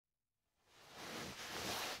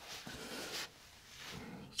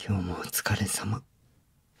今日もお疲れ様。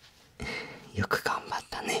よく頑張っ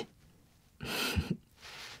たね。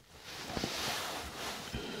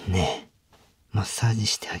ねえ、マッサージ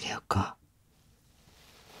してあげようか。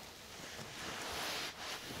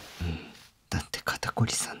だって肩こ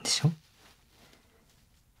りさんでしょ。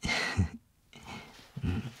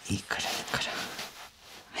いいからいいから。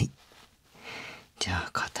はい。じゃあ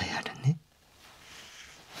肩やるね。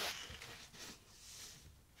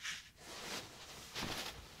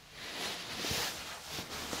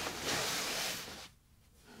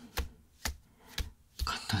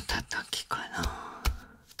肩たたきかな。や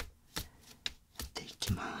ってい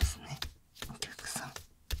きますね、お客さん。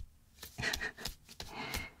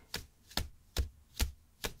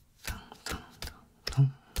トントントント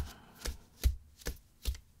ン。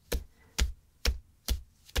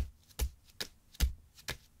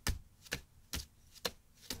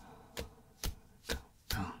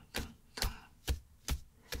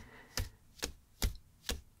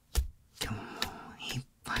今日もいっ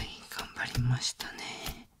ぱい頑張りました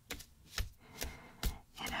ね。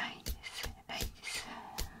偉いです偉いです。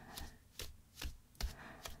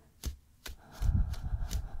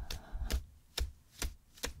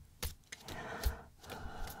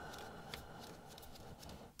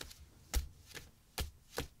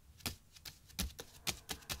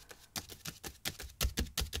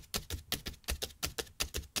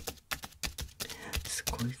す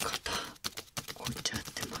ごい肩こっちゃっ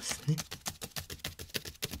てますね。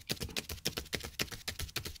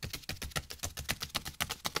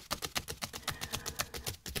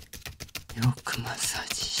よくマッサー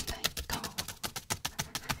ジしないとい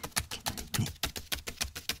けないね。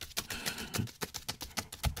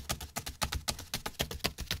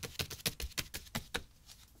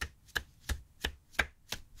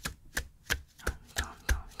トントン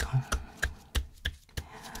トントン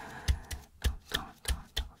トントント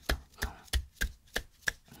ントン。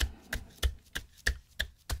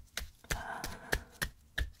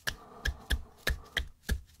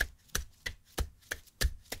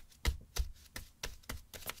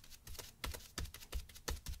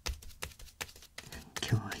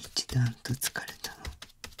今日は一段と疲れたの。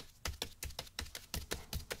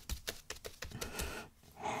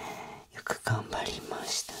よく頑張りま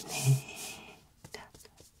したね。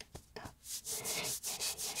よしよしよ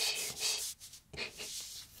し。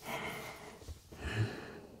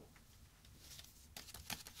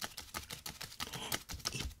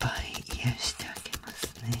いっぱい癒してあげます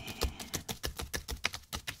ね。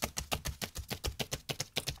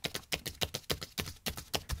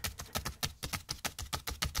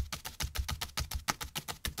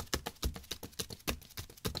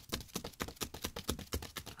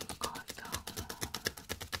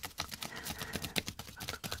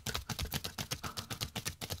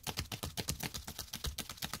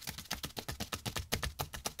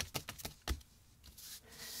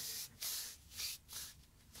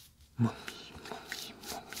もみもみ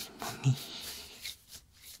もみもみ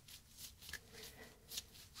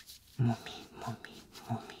もみもみ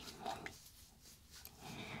もみもみ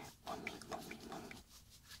もみもみもみ。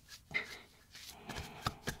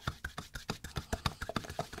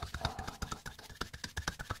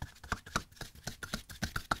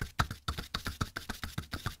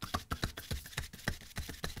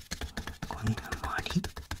これが周り。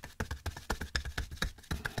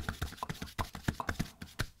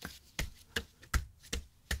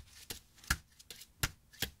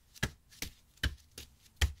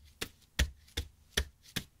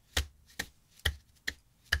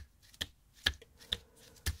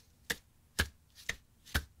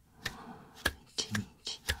一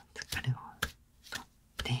日の疲れを取っ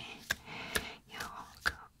てよ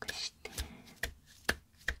くほぐして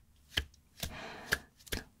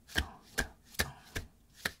トントントントン。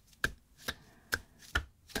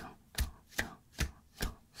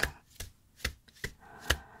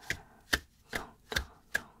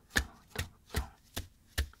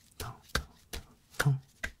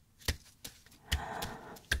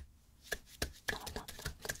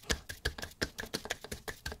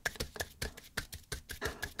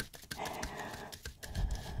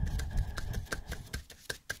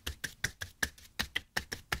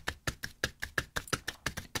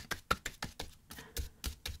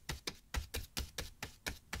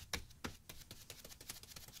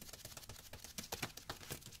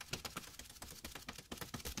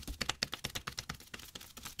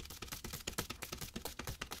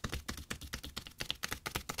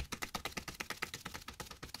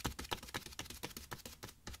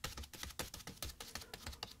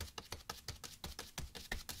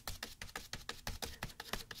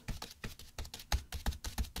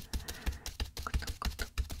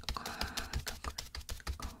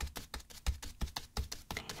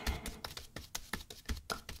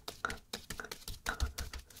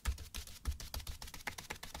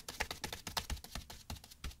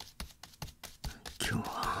今日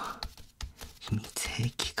は秘密兵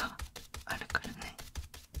器があるからね、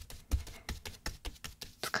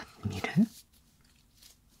使ってみる？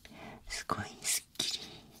すごいすっきり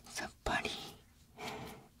さっぱり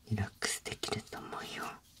リラックスできると思うよ。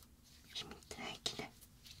秘密兵器で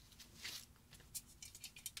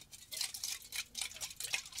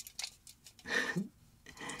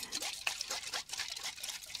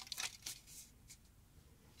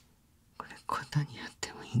これ肩にやっ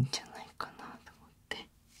てもいいんじゃないかなと思って。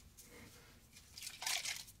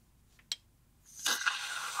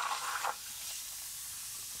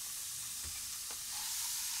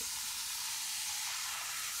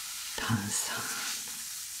炭酸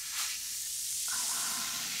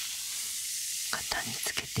肩に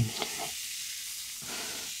つけてみるね。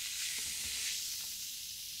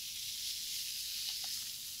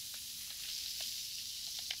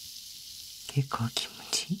結構気持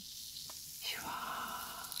ちいい。シュワー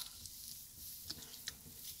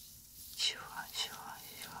シュワーシュワー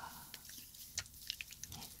シュワー。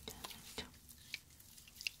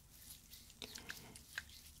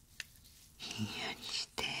ひんやりし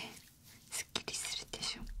てすっきりするで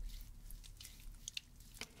しょ。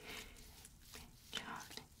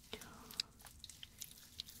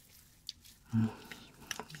もみも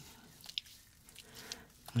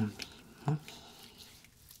みもみもみ。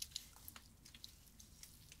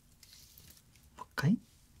もう一回、いっ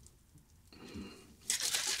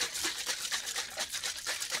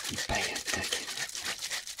ぱいやってあげる。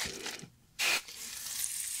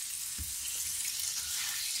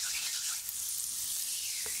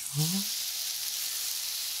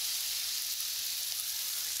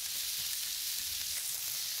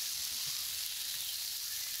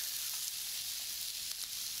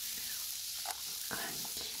感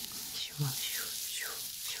じにシュワシュワシュワ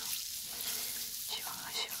シュワシュワ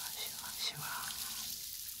シュワシュワシュワ。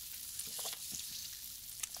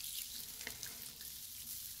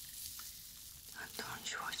どんどん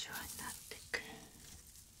シュワシュワになっていく。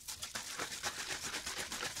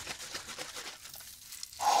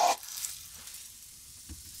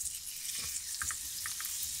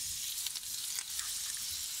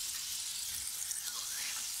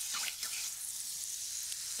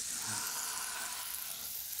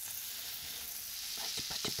パチ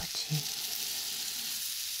パチパチ。ひ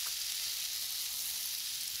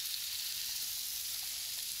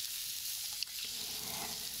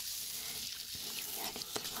んやり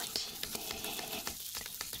気持ちいいね。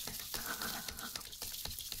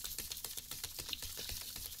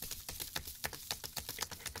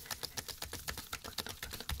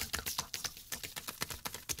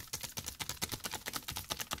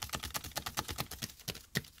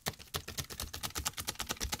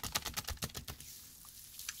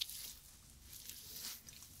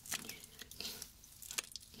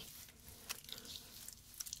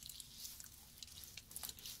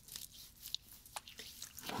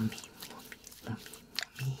もみもみも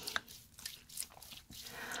みもみ。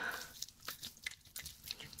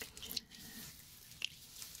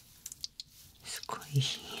すごい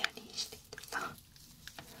ひんやりしてた。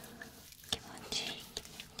気持ちいい気持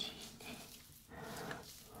ちいいね。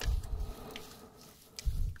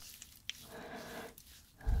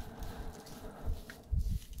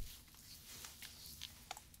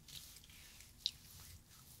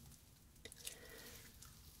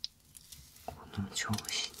この調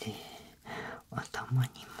子で頭に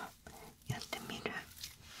もやってみる。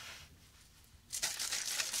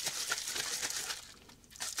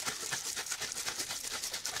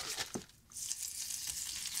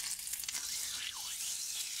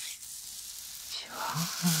シュワ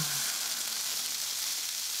ー。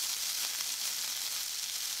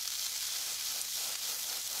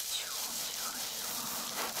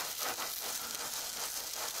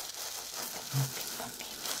もみもみもみもみ。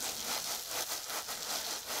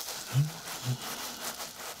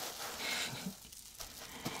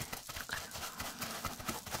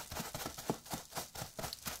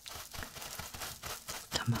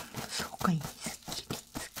頭もすごくいい。すっきりす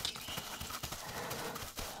っきり。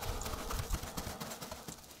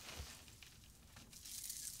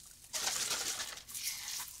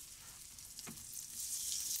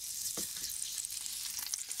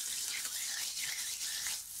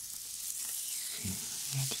ひん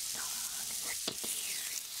やりのすっきり。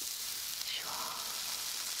シュ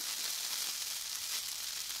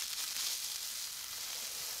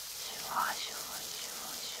ワーシュワシュワシュ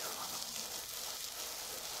ワシュワ。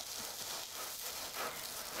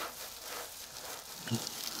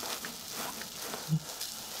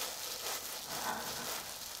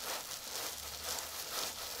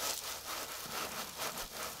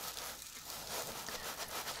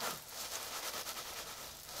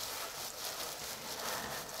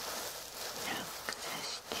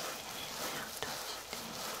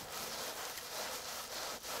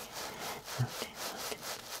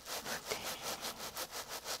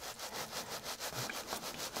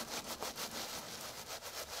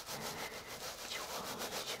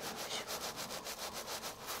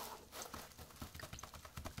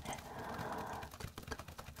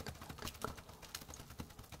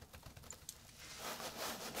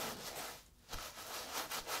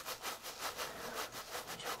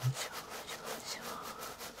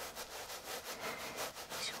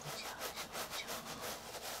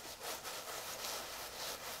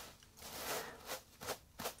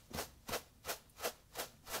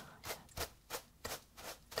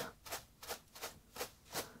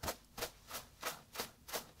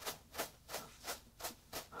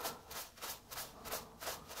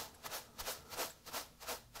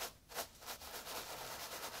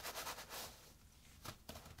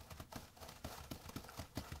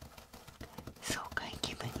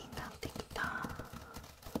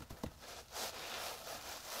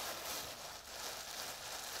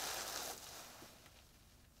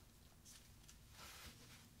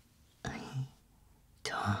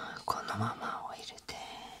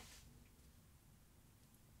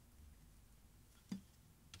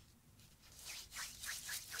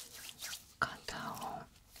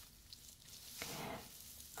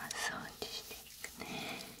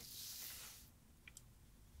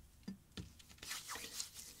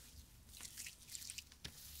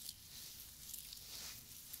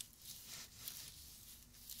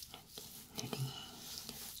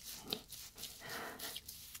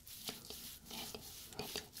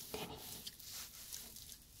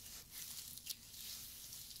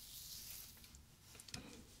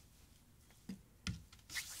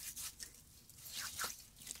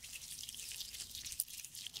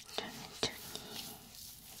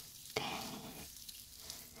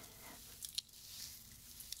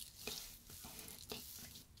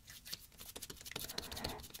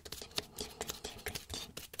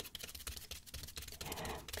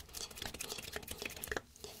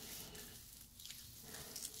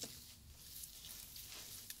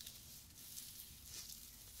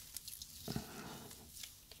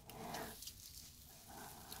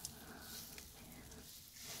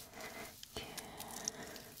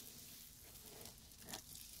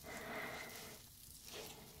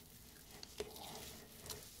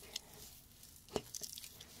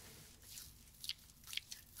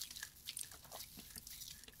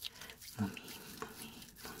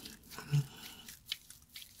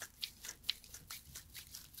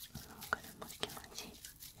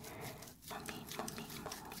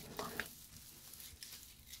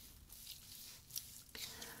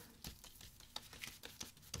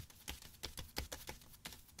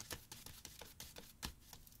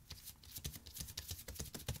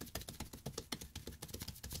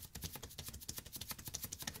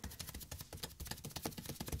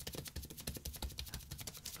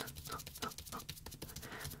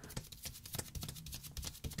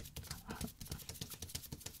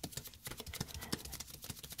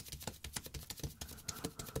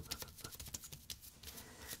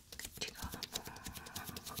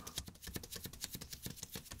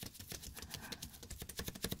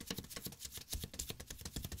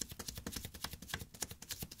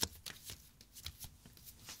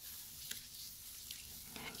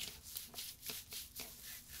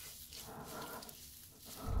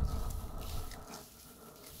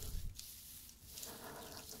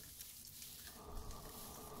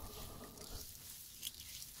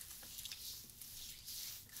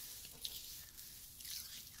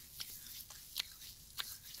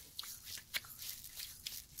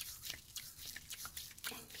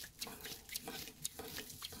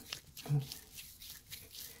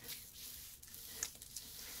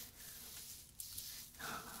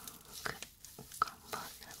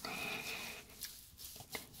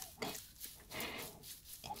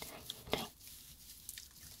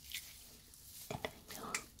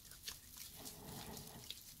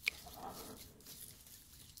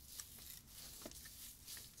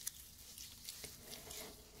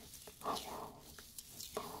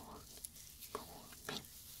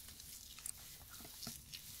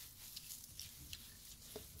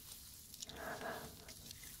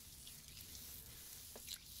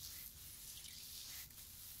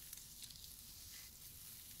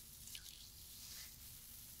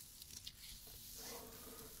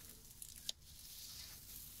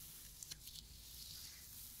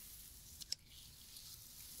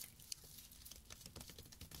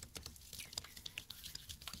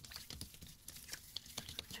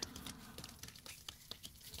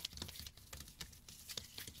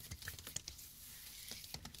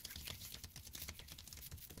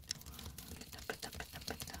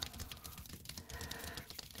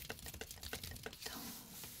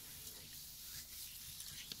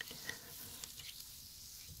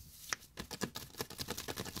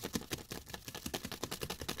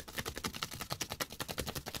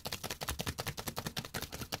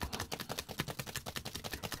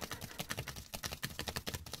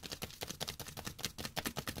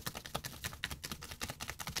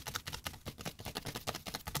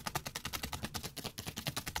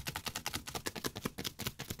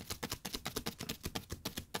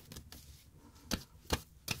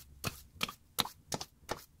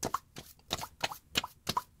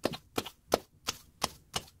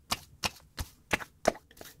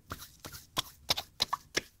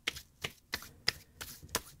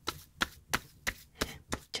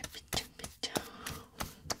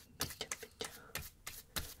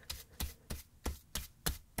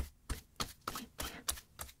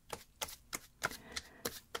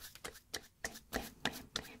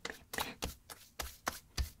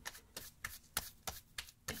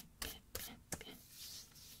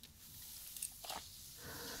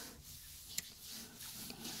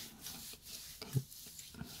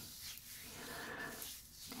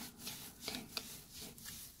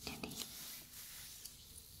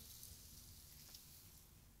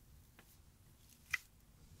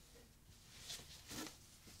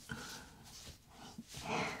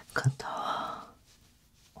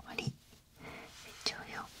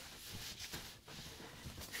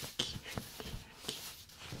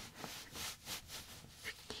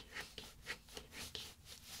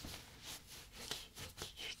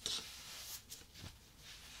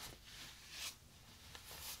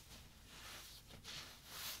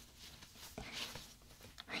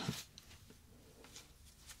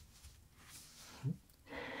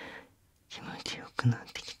くなっ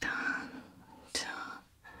てきた。じゃあ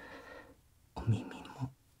お耳も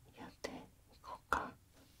やっていこうか。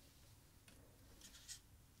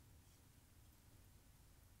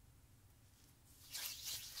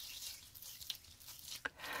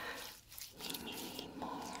耳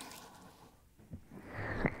も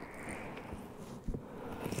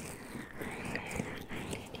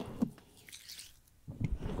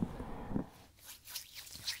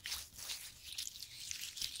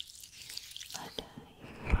洗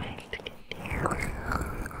い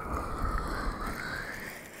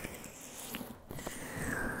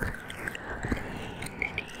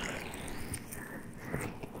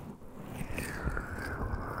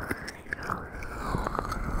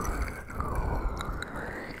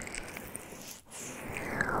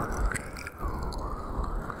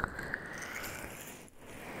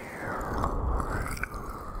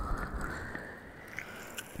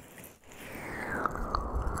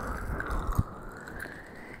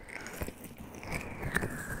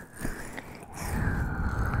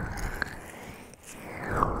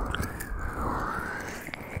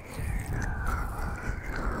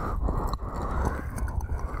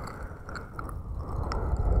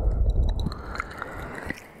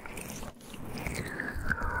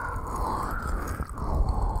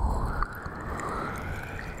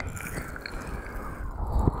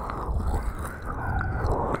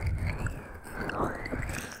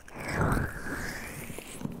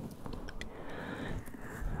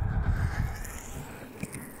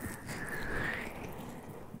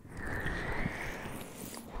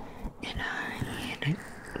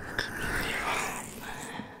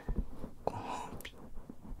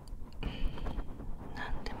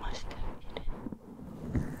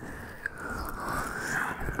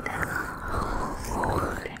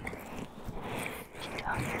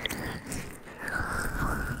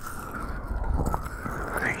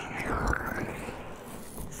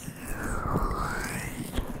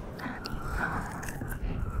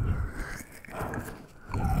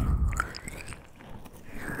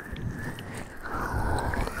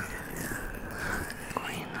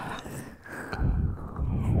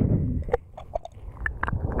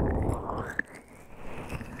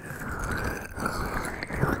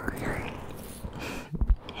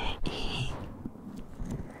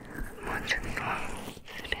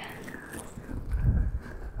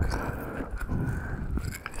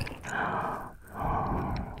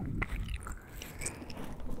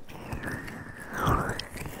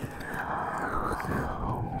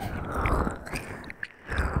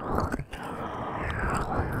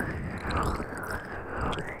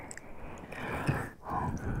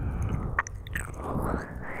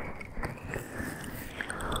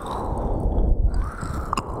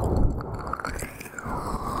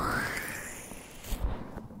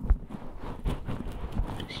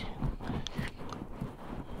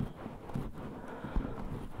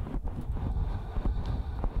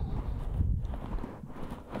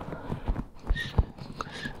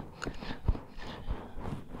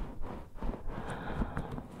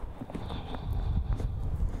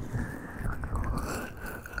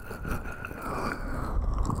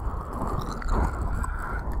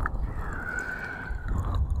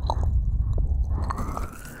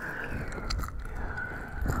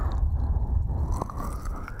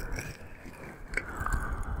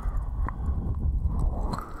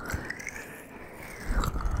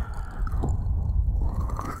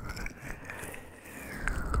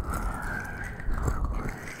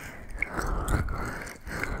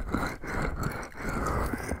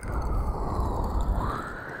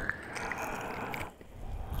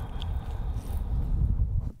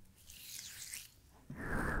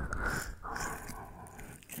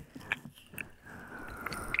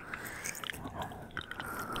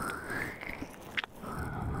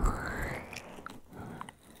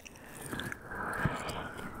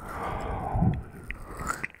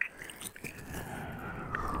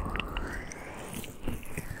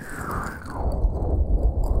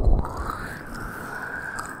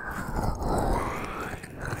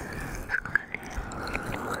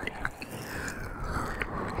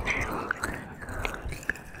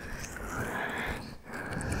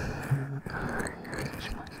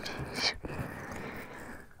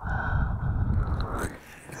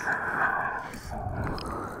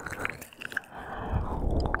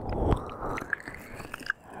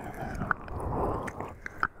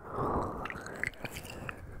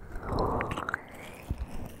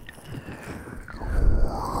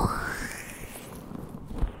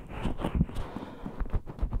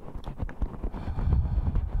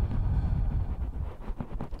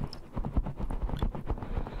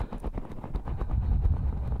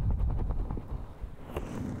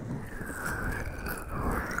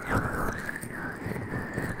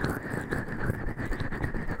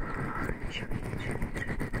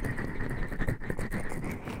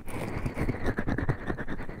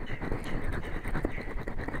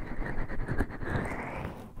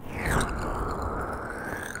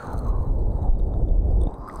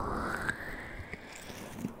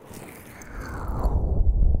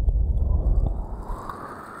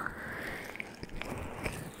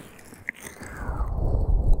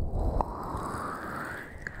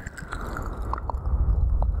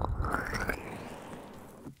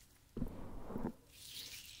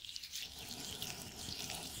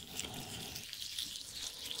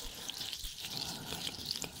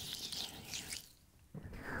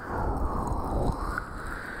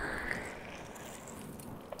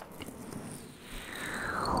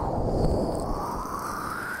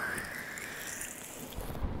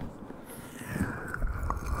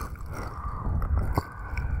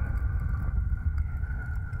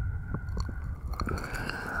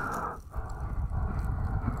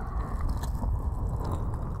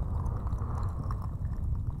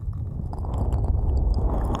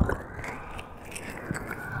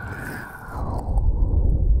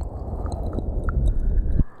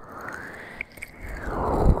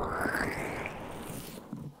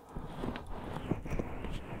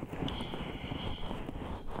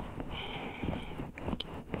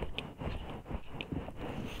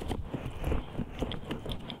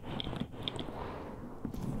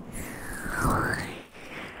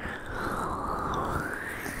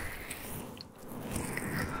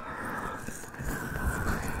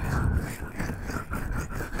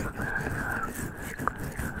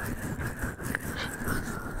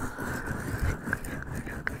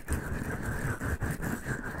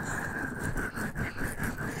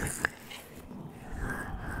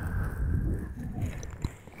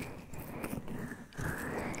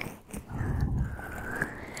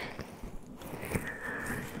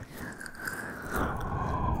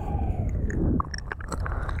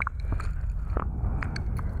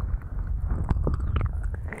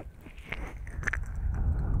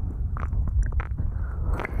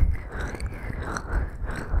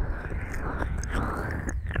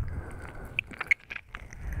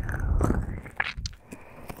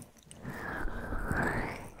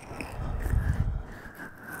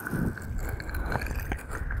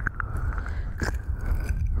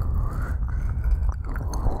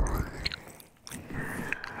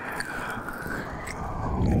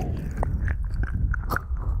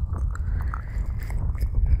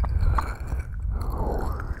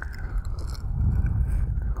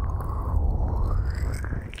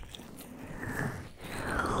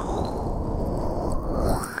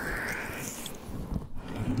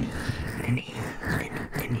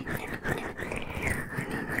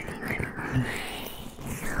お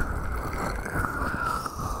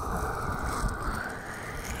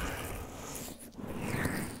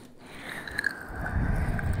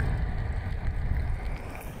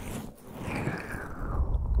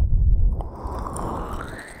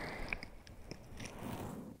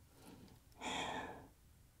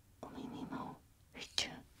耳も拭いちゃ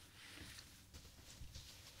う。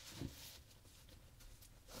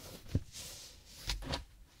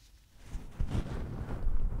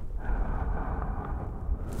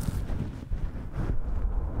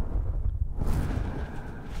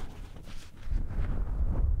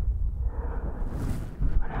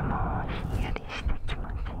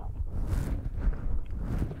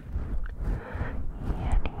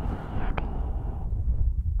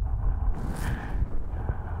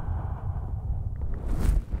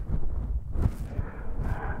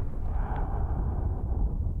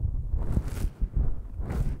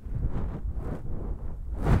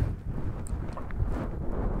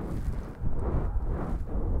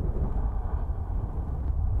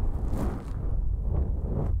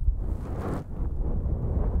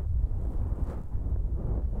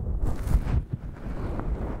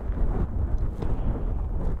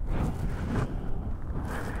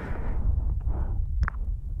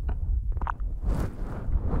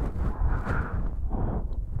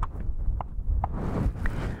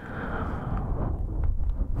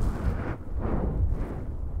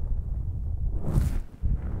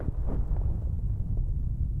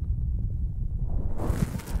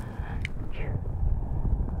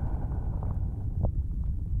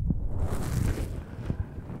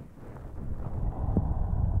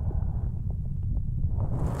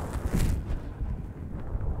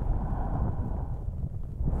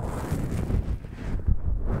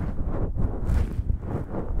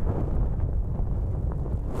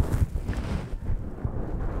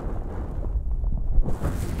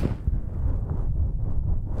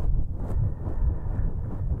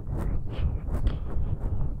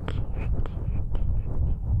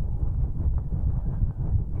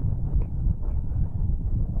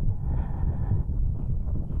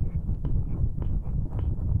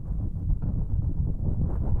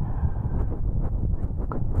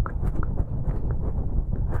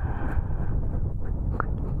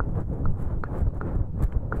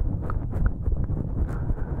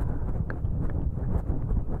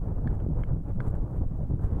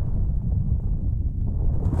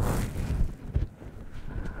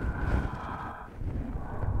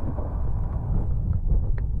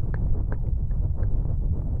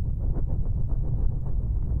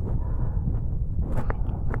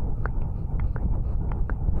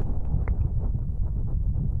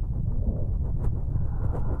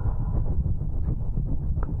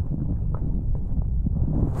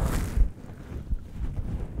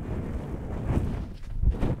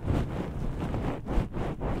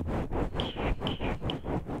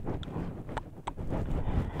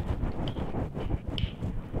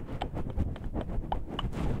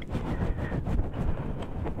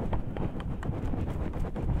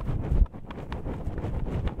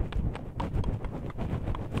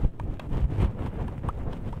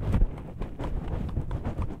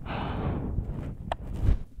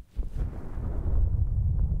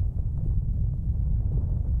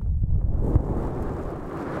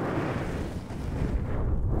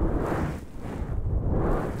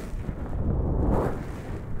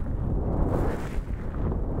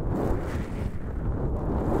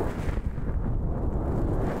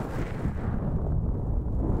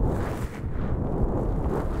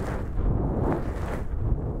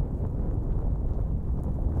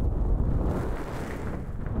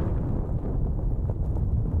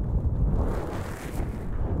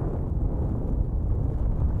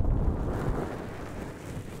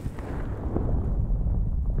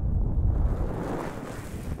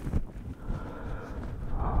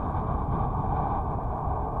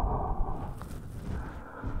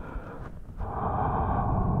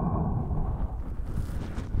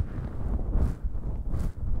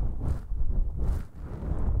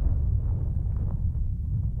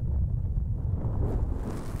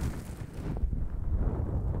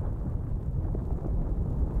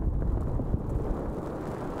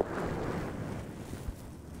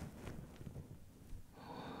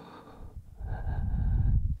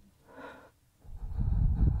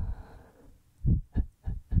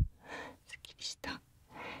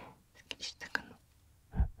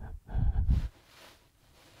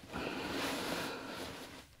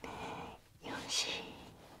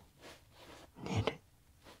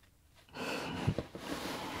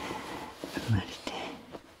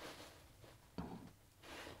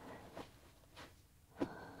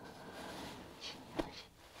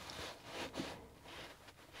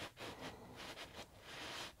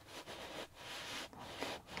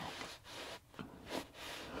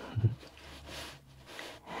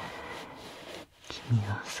君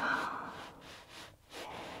はさ、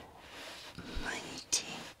毎日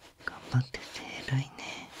頑張ってて偉いね。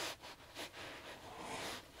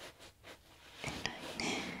偉いね。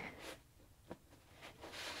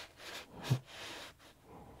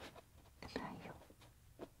偉いよ。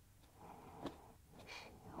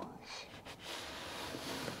よし。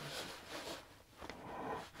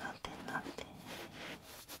なんて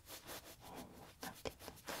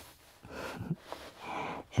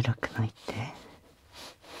偉くないって。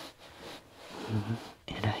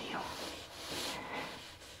偉いよ。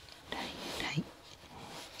偉い。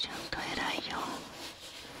ちゃんと偉いよ。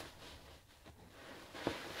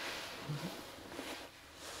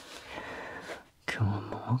今日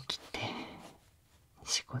も起きて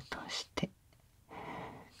仕事をして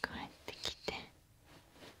帰ってきて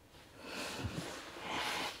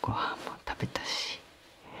ご飯も食べたし、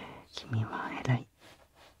君は偉い。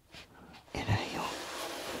偉いよ。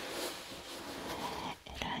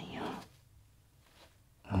偉いよ。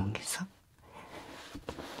大げさ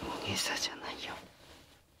じゃないよ。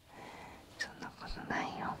そんなことな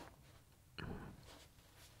いよ。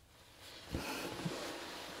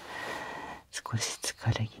少し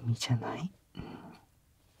疲れ気味じゃない？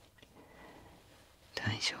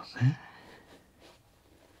大丈夫？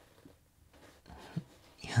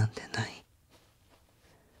病んでない？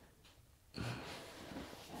よ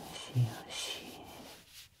しよし。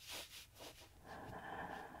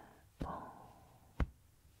ポン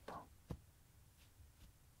ポン。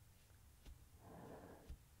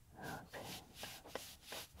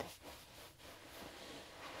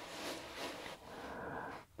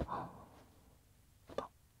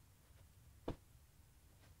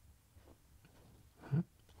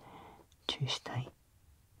チューしたい？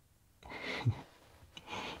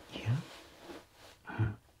いいよ。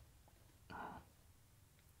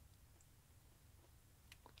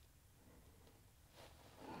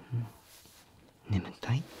眠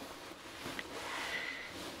たい？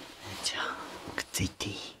じゃあくっついて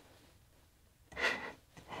いい？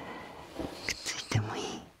くっついてもい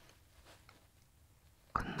い？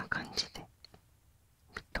こんな感じで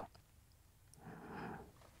ピト。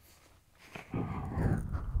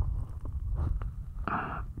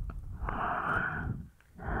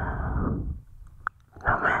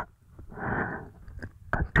ダメ。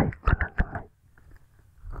暑いからダメ。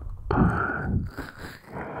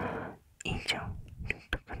いいじゃん、ちょっ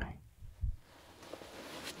とくらい。